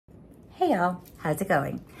Hey y'all, how's it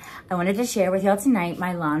going? I wanted to share with y'all tonight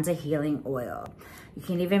my Phyto Healing Oil. You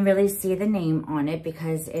can't even really see the name on it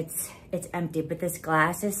because it's empty, but this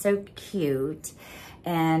glass is so cute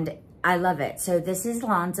and I love it. So this is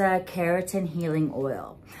Phyto Keratin Healing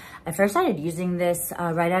Oil. I first started using this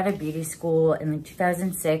right out of beauty school in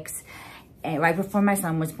 2006. And right before my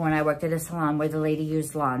son was born, I worked at a salon where the lady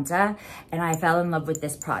used Phyto, and I fell in love with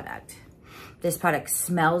this product. This product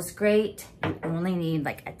smells great. You only need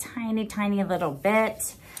like a tiny, tiny little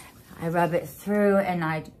bit. I rub it through and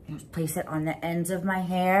I place it on the ends of my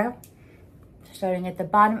hair. Starting at the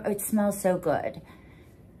bottom, it smells so good.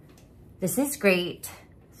 This is great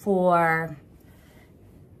for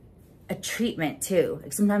a treatment too.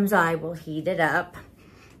 Like sometimes I will heat it up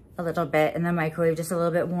a little bit in the microwave, just a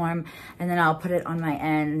little bit warm, and then I'll put it on my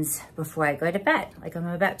ends before I go to bed, like I'm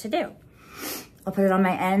about to do. I'll put it on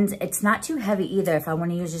my ends. It's not too heavy either if I want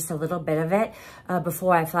to use just a little bit of it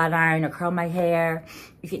before I flat iron or curl my hair.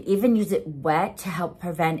 You can even use it wet to help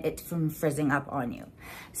prevent it from frizzing up on you.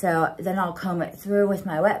 So then I'll comb it through with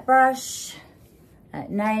my wet brush at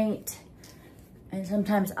night. And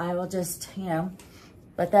sometimes I will just,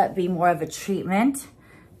 let that be more of a treatment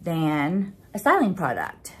than a styling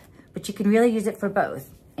product. But you can really use it for both,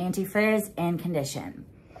 anti-frizz and condition.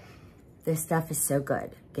 This stuff is so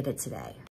good. Get it today.